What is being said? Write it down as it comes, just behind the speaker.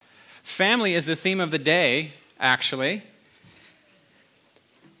Family is the theme of the day, actually.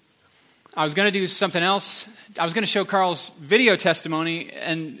 I was going to do something else. I was going to show Carl's video testimony,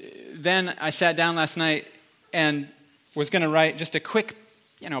 and then I sat down last night and was going to write just a quick,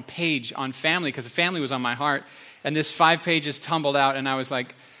 page on family, because the family was on my heart. And this 5 pages tumbled out, and I was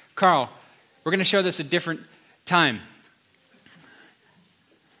like, Carl, we're going to show this a different time.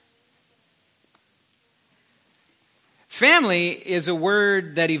 Family is a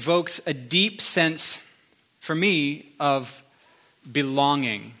word that evokes a deep sense, for me, of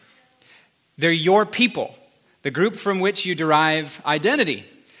belonging. They're your people, the group from which you derive identity.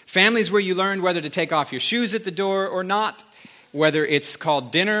 Family is where you learn whether to take off your shoes at the door or not, whether it's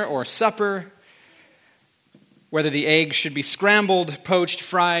called dinner or supper, whether the eggs should be scrambled, poached,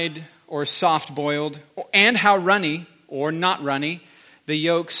 fried, or soft-boiled, and how runny or not runny the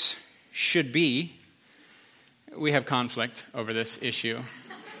yolks should be. We have conflict over this issue.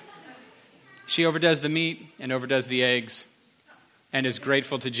 She overdoes the meat and overdoes the eggs and is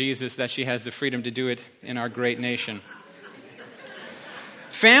grateful to Jesus that she has the freedom to do it in our great nation.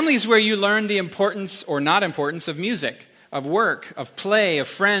 Family is where you learn the importance or not importance of music, of work, of play, of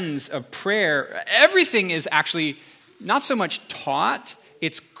friends, of prayer. Everything is actually not so much taught,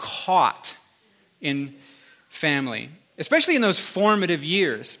 it's caught in family, especially in those formative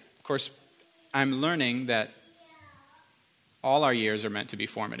years. Of course, I'm learning that all our years are meant to be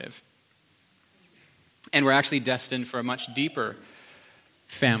formative. And we're actually destined for a much deeper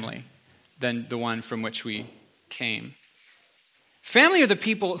family than the one from which we came. Family are the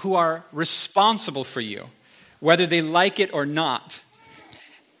people who are responsible for you, whether they like it or not.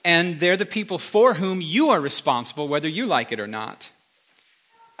 And they're the people for whom you are responsible, whether you like it or not.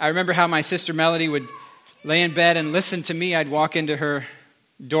 I remember how my sister Melody would lay in bed and listen to me. I'd walk into her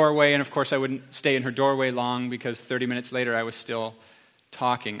doorway, and of course I wouldn't stay in her doorway long because 30 minutes later I was still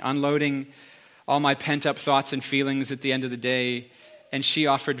talking, unloading all my pent-up thoughts and feelings at the end of the day, and she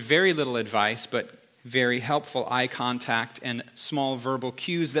offered very little advice, but very helpful eye contact and small verbal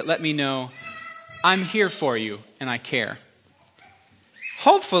cues that let me know I'm here for you and I care.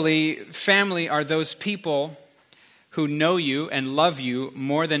 Hopefully, family are those people who know you and love you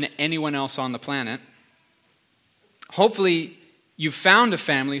more than anyone else on the planet. Hopefully, you've found a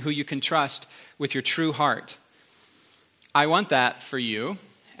family who you can trust with your true heart. I want that for you,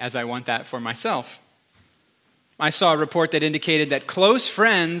 as I want that for myself. I saw a report that indicated that close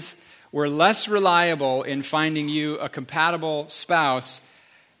friends were less reliable in finding you a compatible spouse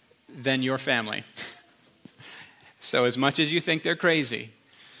than your family. So as much as you think they're crazy,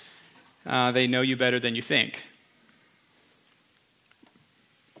 they know you better than you think.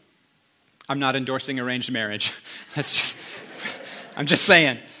 I'm not endorsing arranged marriage. I'm just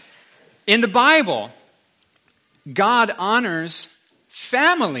saying. In the Bible, God honors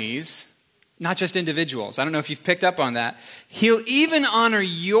families, not just individuals. I don't know if you've picked up on that. He'll even honor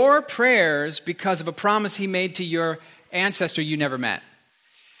your prayers because of a promise he made to your ancestor you never met.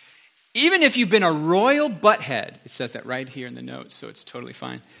 Even if you've been a royal butthead, it says that right here in the notes, so it's totally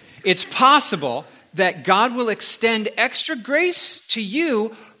fine. It's possible that God will extend extra grace to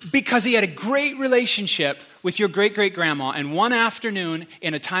you because he had a great relationship with your great-great-grandma, and one afternoon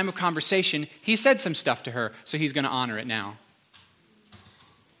in a time of conversation, he said some stuff to her, so he's going to honor it now.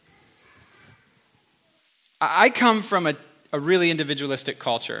 I come from a really individualistic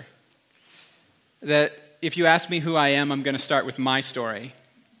culture that if you ask me who I am, I'm going to start with my story.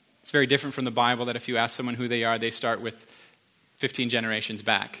 It's very different from the Bible that if you ask someone who they are, they start with 15 generations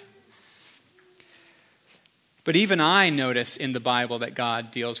back. But even I notice in the Bible that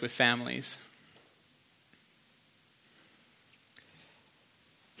God deals with families.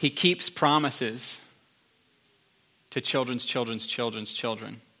 He keeps promises to children's children's children's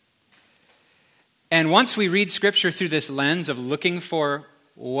children. And once we read Scripture through this lens of looking for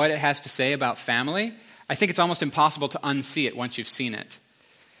what it has to say about family, I think it's almost impossible to unsee it once you've seen it.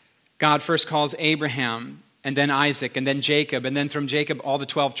 God first calls Abraham, and then Isaac, and then Jacob, and then from Jacob all the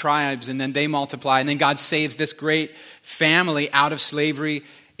 12 tribes, and then they multiply, and then God saves this great family out of slavery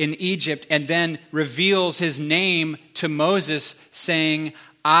in Egypt, and then reveals his name to Moses, saying,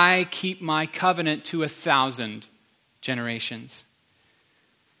 I keep my covenant to 1,000 generations.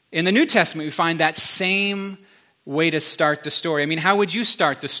 In the New Testament, we find that same way to start the story. I mean, how would you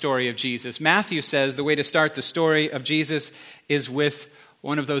start the story of Jesus? Matthew says the way to start the story of Jesus is with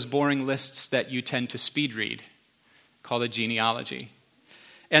one of those boring lists that you tend to speed read, called a genealogy.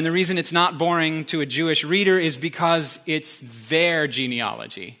 And the reason it's not boring to a Jewish reader is because it's their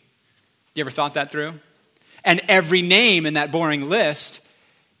genealogy. You ever thought that through? And every name in that boring list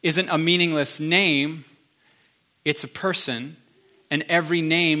isn't a meaningless name, it's a person. And every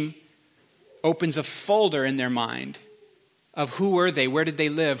name opens a folder in their mind of who were they, where did they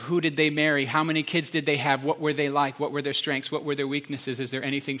live, who did they marry, how many kids did they have, what were they like, what were their strengths, what were their weaknesses, is there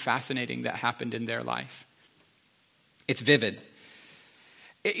anything fascinating that happened in their life? It's vivid.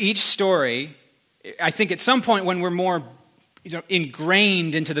 Each story, I think at some point when we're more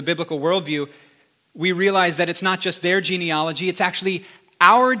ingrained into the biblical worldview, we realize that it's not just their genealogy, it's actually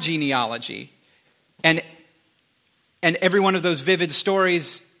our genealogy. And every one of those vivid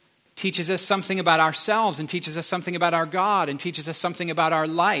stories teaches us something about ourselves and teaches us something about our God and teaches us something about our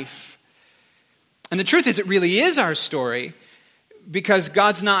life. And the truth is, it really is our story because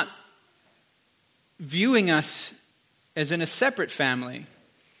God's not viewing us as in a separate family,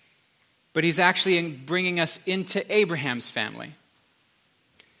 but he's actually bringing us into Abraham's family.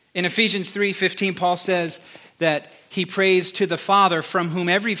 In Ephesians 3:15, Paul says that he prays to the Father from whom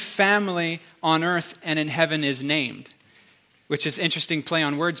every family on earth and in heaven is named, which is interesting play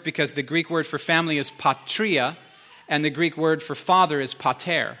on words because the Greek word for family is patria and the Greek word for father is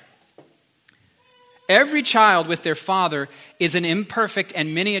pater. Every child with their father is an imperfect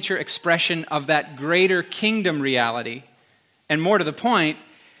and miniature expression of that greater kingdom reality. And more to the point,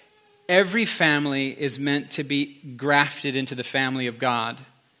 every family is meant to be grafted into the family of God.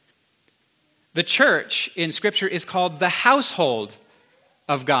 The church in Scripture is called the household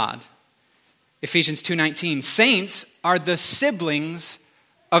of God. Ephesians 2:19. Saints are the siblings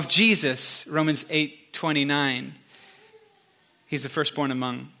of Jesus. Romans 8:29. He's the firstborn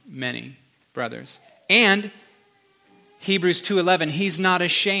among many brothers. And Hebrews 2:11. He's not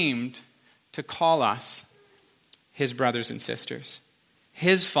ashamed to call us his brothers and sisters.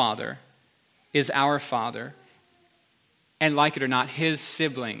 His Father is our Father. And like it or not, his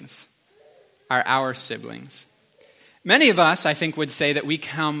siblings are our siblings. Many of us, I think, would say that we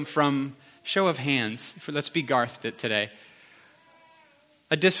come from, show of hands, let's be Garth today,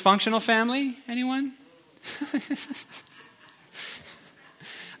 a dysfunctional family, anyone?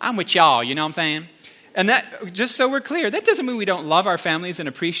 I'm with y'all, you know what I'm saying? And that, just so we're clear, that doesn't mean we don't love our families and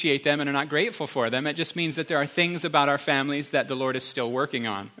appreciate them and are not grateful for them. It just means that there are things about our families that the Lord is still working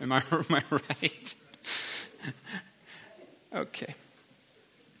on. Am I right? Okay.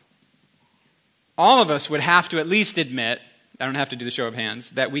 All of us would have to at least admit, I don't have to do the show of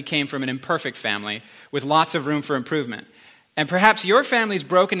hands, that we came from an imperfect family with lots of room for improvement. And perhaps your family's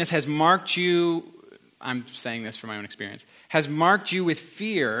brokenness has marked you, I'm saying this from my own experience, has marked you with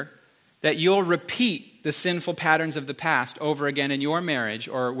fear that you'll repeat the sinful patterns of the past over again in your marriage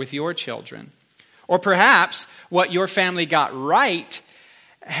or with your children. Or perhaps what your family got right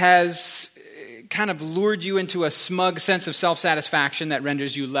has kind of lured you into a smug sense of self-satisfaction that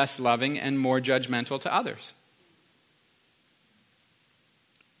renders you less loving and more judgmental to others.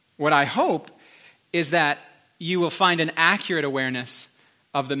 What I hope is that you will find an accurate awareness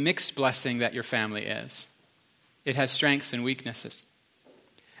of the mixed blessing that your family is. It has strengths and weaknesses.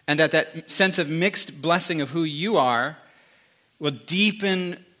 And that sense of mixed blessing of who you are will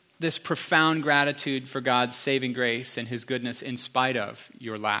deepen this profound gratitude for God's saving grace and his goodness in spite of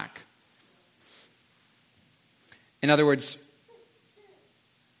your lack. In other words,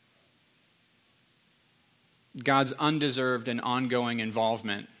 God's undeserved and ongoing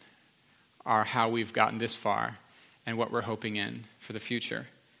involvement are how we've gotten this far and what we're hoping in for the future.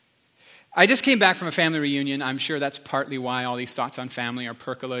 I just came back from a family reunion. I'm sure that's partly why all these thoughts on family are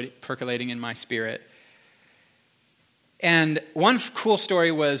percolating in my spirit. And one cool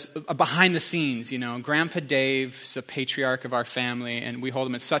story was behind the scenes, Grandpa Dave's a patriarch of our family, and we hold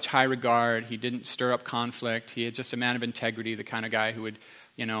him in such high regard. He didn't stir up conflict. He is just a man of integrity, the kind of guy who would,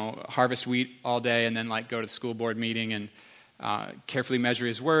 harvest wheat all day and then go to the school board meeting and carefully measure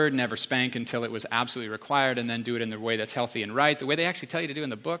his word, never spank until it was absolutely required, and then do it in the way that's healthy and right, the way they actually tell you to do in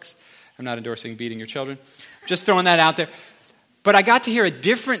the books. I'm not endorsing beating your children. Just throwing that out there. But I got to hear a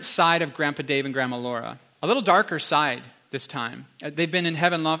different side of Grandpa Dave and Grandma Laura. A little darker side this time. They've been in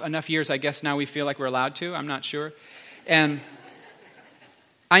heaven enough years, I guess now we feel like we're allowed to. I'm not sure. And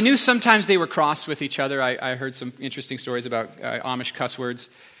I knew sometimes they were cross with each other. I heard some interesting stories about Amish cuss words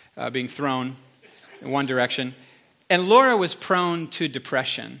being thrown in one direction. And Laura was prone to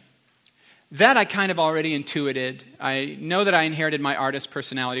depression. That I kind of already intuited. I know that I inherited my artist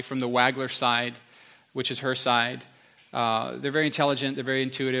personality from the Wagler side, which is her side. They're very intelligent, they're very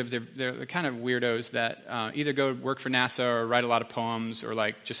intuitive, they're the kind of weirdos that either go work for NASA or write a lot of poems or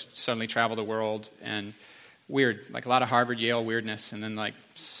just suddenly travel the world and weird, a lot of Harvard, Yale weirdness, and then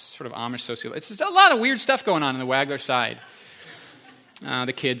sort of Amish sociology. It's just a lot of weird stuff going on the Wagler side.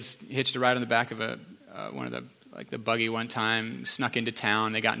 The kids hitched a ride on the back of one of the buggy one time, snuck into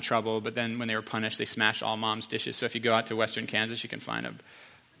town, they got in trouble, but then when they were punished, they smashed all mom's dishes. So if you go out to western Kansas, you can find a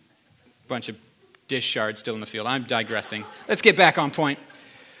bunch of dish shards still in the field. I'm digressing. Let's get back on point.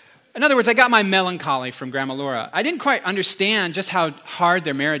 In other words, I got my melancholy from Grandma Laura. I didn't quite understand just how hard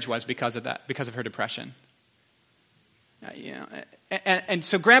their marriage was because of that, because of her depression. And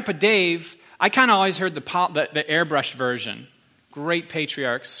so Grandpa Dave, I kind of always heard the airbrushed version. Great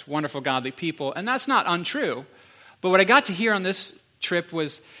patriarchs, wonderful godly people, and that's not untrue. But what I got to hear on this trip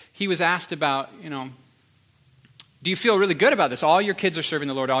was he was asked about, do you feel really good about this? All your kids are serving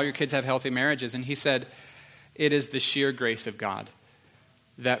the Lord. All your kids have healthy marriages. And he said, it is the sheer grace of God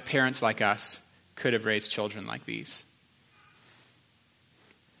that parents like us could have raised children like these.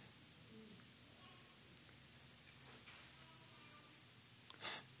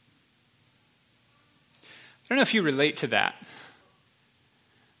 I don't know if you relate to that.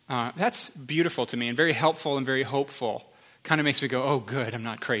 That's beautiful to me and very helpful and very hopeful. Kind of makes me go, oh, good, I'm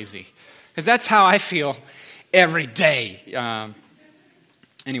not crazy. Because that's how I feel every day.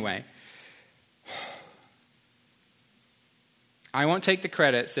 Anyway. I won't take the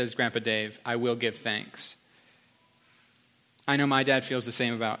credit, says Grandpa Dave. I will give thanks. I know my dad feels the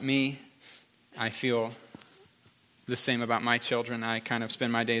same about me. I feel the same about my children. I kind of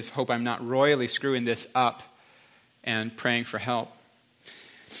spend my days, hope I'm not royally screwing this up, and praying for help.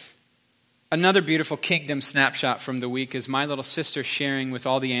 Another beautiful kingdom snapshot from the week is my little sister sharing with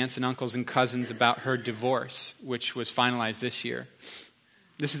all the aunts and uncles and cousins about her divorce, which was finalized this year.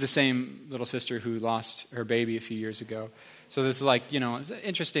 This is the same little sister who lost her baby a few years ago. So this is it's an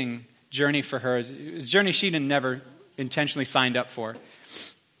interesting journey for her. It's a journey she never intentionally signed up for.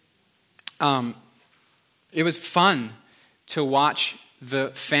 It was fun to watch the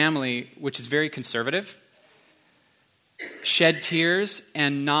family, which is very conservative, shed tears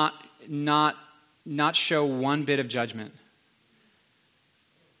and not show one bit of judgment.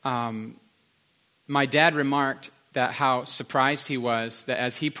 My dad remarked that how surprised he was that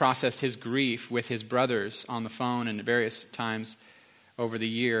as he processed his grief with his brothers on the phone and at various times over the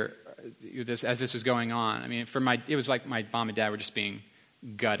year, as this was going on. I mean, it was like my mom and dad were just being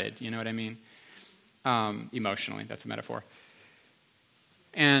gutted. You know what I mean? Emotionally, that's a metaphor.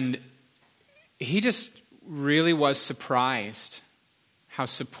 And he just really was surprised how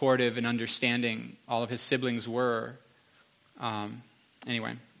supportive and understanding all of his siblings were.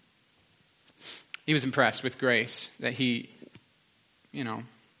 Anyway, he was impressed with Grace, that he,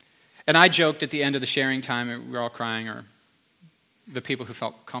 And I joked at the end of the sharing time, we were all crying, or the people who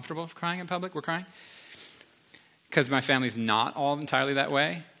felt comfortable crying in public were crying, because my family's not all entirely that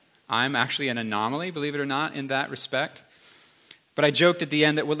way. I'm actually an anomaly, believe it or not, in that respect. But I joked at the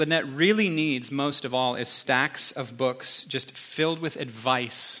end that what Lynette really needs most of all is stacks of books just filled with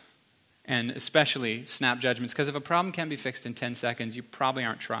advice, and especially snap judgments, because if a problem can't be fixed in 10 seconds, you probably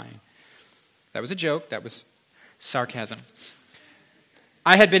aren't trying. That was a joke. That was sarcasm.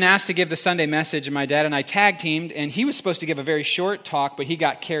 I had been asked to give the Sunday message, and my dad and I tag-teamed, and he was supposed to give a very short talk, but he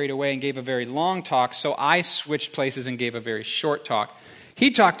got carried away and gave a very long talk, so I switched places and gave a very short talk. He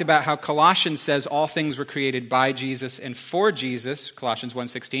talked about how Colossians says all things were created by Jesus and for Jesus, Colossians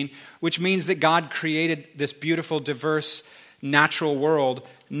 1:16, which means that God created this beautiful, diverse, natural world,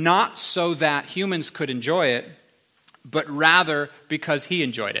 not so that humans could enjoy it, but rather because he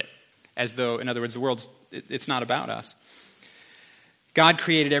enjoyed it. As though, in other words, the world, it's not about us. God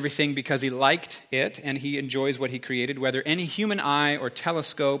created everything because he liked it, and he enjoys what he created, whether any human eye or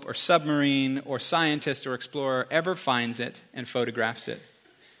telescope or submarine or scientist or explorer ever finds it and photographs it.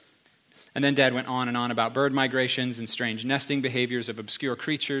 And then Dad went on and on about bird migrations and strange nesting behaviors of obscure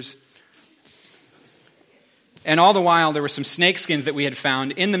creatures. And all the while, there were some snake skins that we had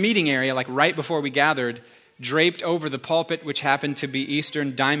found in the meeting area, like right before we gathered, draped over the pulpit, which happened to be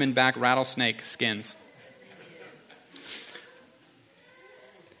eastern diamondback rattlesnake skins.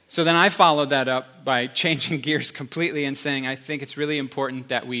 So then I followed that up by changing gears completely and saying, I think it's really important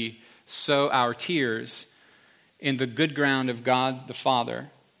that we sow our tears in the good ground of God the Father.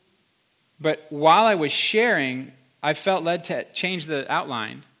 But while I was sharing, I felt led to change the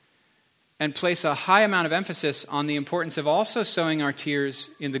outline and place a high amount of emphasis on the importance of also sowing our tears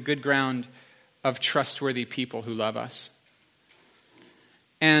in the good ground of trustworthy people who love us.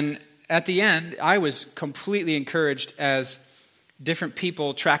 And at the end, I was completely encouraged as different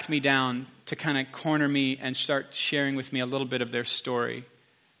people tracked me down to kind of corner me and start sharing with me a little bit of their story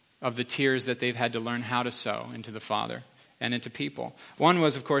of the tears that they've had to learn how to sow into the Father and into people. One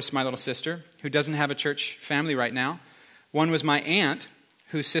was, of course, my little sister, who doesn't have a church family right now. One was my aunt,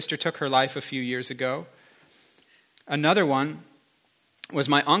 whose sister took her life a few years ago. Another one was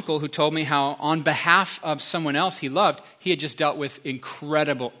my uncle, who told me how on behalf of someone else he loved, he had just dealt with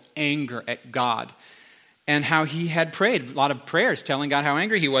incredible anger at God. and how he had prayed a lot of prayers telling God how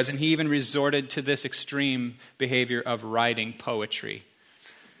angry he was, and he even resorted to this extreme behavior of writing poetry.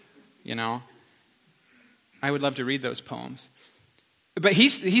 You know, I would love to read those poems. But he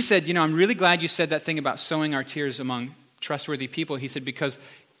said, I'm really glad you said that thing about sowing our tears among trustworthy people. He said, because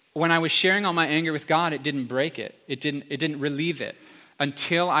when I was sharing all my anger with God, it didn't break it. It didn't relieve it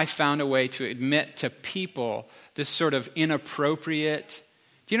until I found a way to admit to people this sort of inappropriate,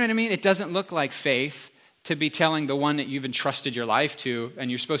 do you know what I mean? It doesn't look like faith to be telling the one that you've entrusted your life to,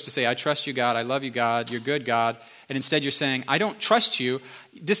 and you're supposed to say, I trust you, God, I love you, God, you're good, God, and instead you're saying, I don't trust you,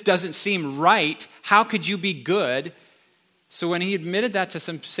 this doesn't seem right, how could you be good? So when he admitted that to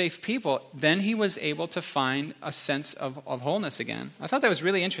some safe people, then he was able to find a sense of wholeness again. I thought that was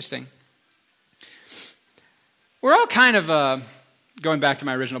really interesting. We're all kind of, going back to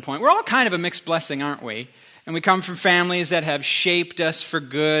my original point, we're all kind of a mixed blessing, aren't we? And we come from families that have shaped us for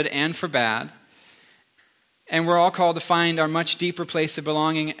good and for bad. And we're all called to find our much deeper place of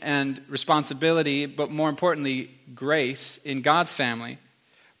belonging and responsibility, but more importantly, grace in God's family.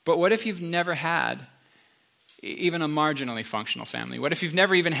 But what if you've never had even a marginally functional family? What if you've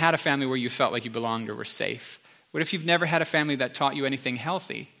never even had a family where you felt like you belonged or were safe? What if you've never had a family that taught you anything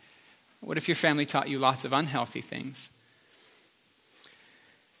healthy? What if your family taught you lots of unhealthy things?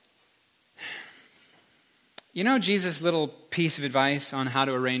 You know Jesus' little piece of advice on how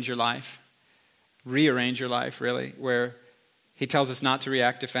to arrange your life? Rearrange your life, really, where he tells us not to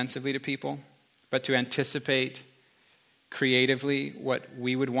react defensively to people, but to anticipate creatively what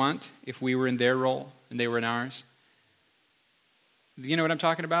we would want if we were in their role and they were in ours. You know what I'm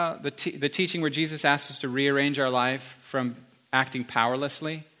talking about? The teaching where Jesus asks us to rearrange our life from acting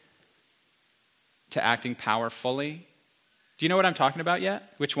powerlessly to acting powerfully. Do you know what I'm talking about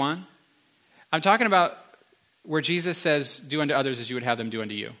yet? Which one? I'm talking about where Jesus says, do unto others as you would have them do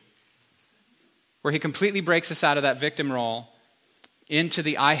unto you. Where he completely breaks us out of that victim role into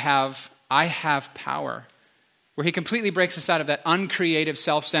the I have power. Where he completely breaks us out of that uncreative,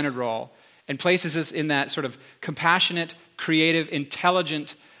 self-centered role and places us in that sort of compassionate, creative,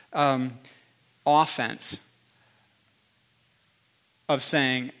 intelligent offense of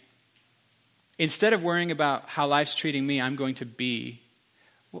saying, instead of worrying about how life's treating me, I'm going to be,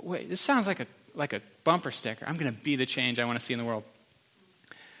 wait, this sounds like a bumper sticker. I'm going to be the change I want to see in the world.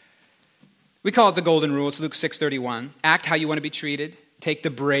 We call it the golden rule. It's Luke 6:31. Act how you want to be treated. Take the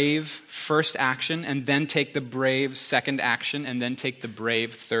brave first action, and then take the brave second action, and then take the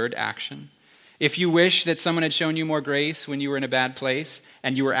brave third action. If you wish that someone had shown you more grace when you were in a bad place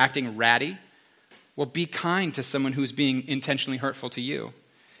and you were acting ratty, well, be kind to someone who's being intentionally hurtful to you.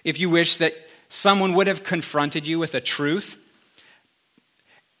 If you wish that someone would have confronted you with a truth,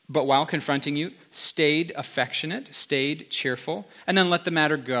 but while confronting you, stayed affectionate, stayed cheerful, and then let the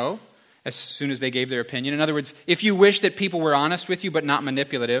matter go as soon as they gave their opinion. In other words, if you wish that people were honest with you but not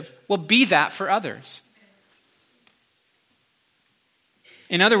manipulative, well, be that for others.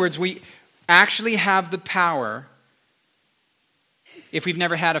 In other words, we actually have the power, if we've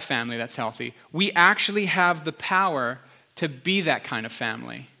never had a family that's healthy, we actually have the power to be that kind of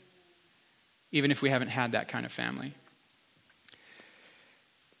family, even if we haven't had that kind of family.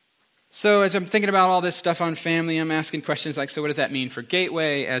 So as I'm thinking about all this stuff on family, I'm asking questions like, so what does that mean for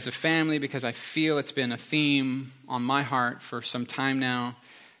Gateway as a family? Because I feel it's been a theme on my heart for some time now.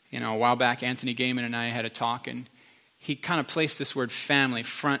 You know, a while back, Anthony Gaiman and I had a talk, and he kind of placed this word family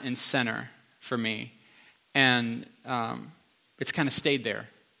front and center for me. And it's kind of stayed there,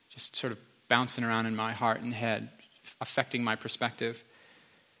 just sort of bouncing around in my heart and head, affecting my perspective.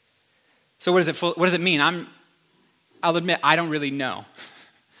 So what does it mean? I'll admit, I don't really know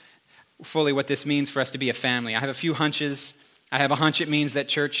fully what this means for us to be a family. I have a few hunches. I have a hunch it means that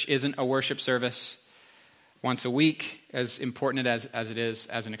church isn't a worship service once a week, as important as it is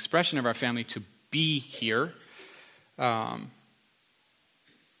as an expression of our family to be here. I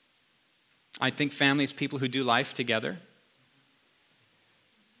think family is people who do life together.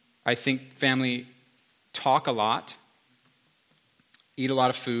 I think family talk a lot, eat a lot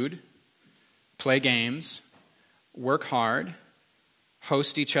of food, play games, work hard,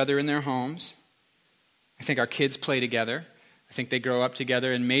 host each other in their homes. I think our kids play together. I think they grow up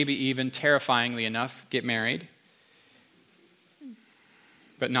together and maybe even, terrifyingly enough, get married.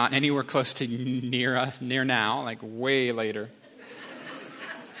 But not anywhere close to near now, like way later.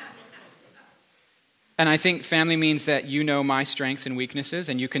 And I think family means that you know my strengths and weaknesses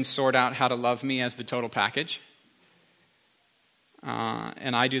and you can sort out how to love me as the total package.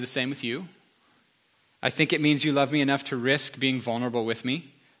 And I do the same with you. I think it means you love me enough to risk being vulnerable with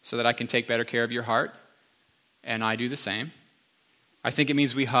me so that I can take better care of your heart. And I do the same. I think it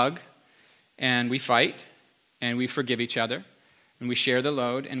means we hug and we fight and we forgive each other, and we share the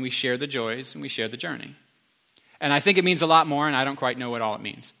load, and we share the joys, and we share the journey. And I think it means a lot more, and I don't quite know what all it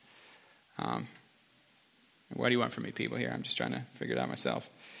means. What do you want from me, people, here? I'm just trying to figure it out myself.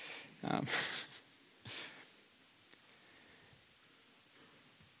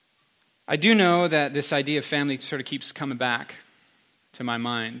 I do know that this idea of family sort of keeps coming back to my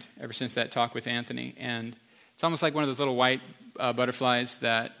mind ever since that talk with Anthony. And it's almost like one of those little white butterflies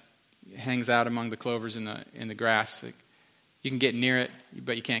that hangs out among the clovers in the grass. Like, you can get near it,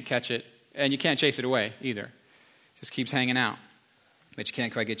 but you can't catch it. And you can't chase it away either. It just keeps hanging out, but you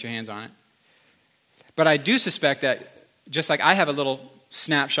can't quite get your hands on it. But I do suspect that just like I have a little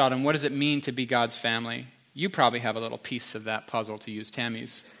snapshot on what does it mean to be God's family, you probably have a little piece of that puzzle, to use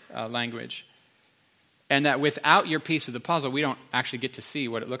Tammy's language. And that without your piece of the puzzle, we don't actually get to see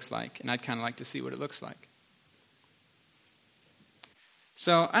what it looks like. And I'd kind of like to see what it looks like.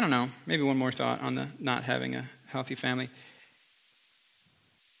 So, I don't know, maybe one more thought on the not having a healthy family.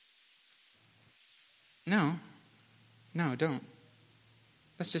 No, don't.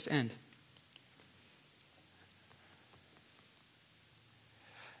 Let's just end.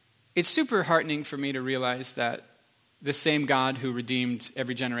 It's super heartening for me to realize that the same God who redeemed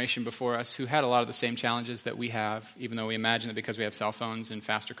every generation before us, who had a lot of the same challenges that we have, even though we imagine that because we have cell phones and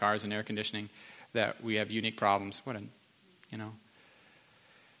faster cars and air conditioning, that we have unique problems.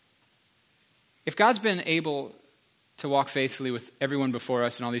 If God's been able to walk faithfully with everyone before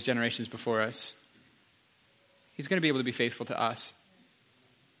us and all these generations before us, He's going to be able to be faithful to us.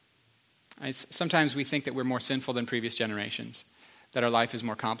 Sometimes we think that we're more sinful than previous generations, that our life is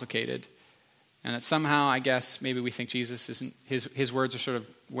more complicated, and that somehow, I guess, maybe we think Jesus isn't, his words are sort of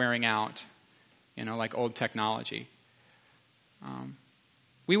wearing out, like old technology.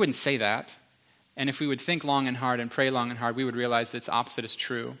 We wouldn't say that, and if we would think long and hard and pray long and hard, we would realize that its opposite is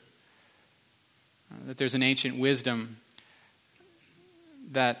true, that there's an ancient wisdom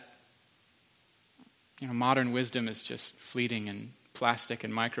that, modern wisdom is just fleeting and plastic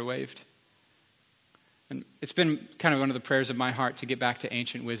and microwaved. And it's been kind of one of the prayers of my heart to get back to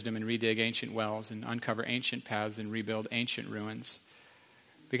ancient wisdom and redig ancient wells and uncover ancient paths and rebuild ancient ruins.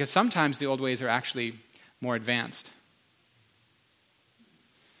 Because sometimes the old ways are actually more advanced.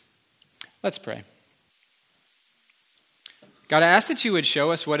 Let's pray. God, I ask that you would show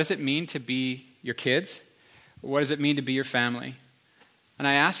us what does it mean to be your kids? What does it mean to be your family? And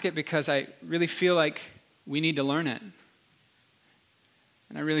I ask it because I really feel like we need to learn it.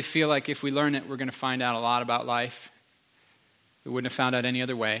 And I really feel like if we learn it, we're going to find out a lot about life we wouldn't have found out any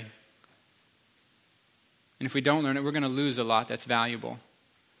other way. And if we don't learn it, we're going to lose a lot that's valuable.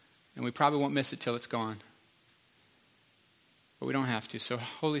 And we probably won't miss it till it's gone. But we don't have to. So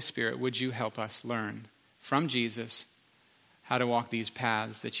Holy Spirit, would you help us learn from Jesus how to walk these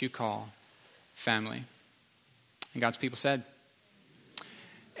paths that you call family? And God's people said,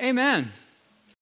 Amen.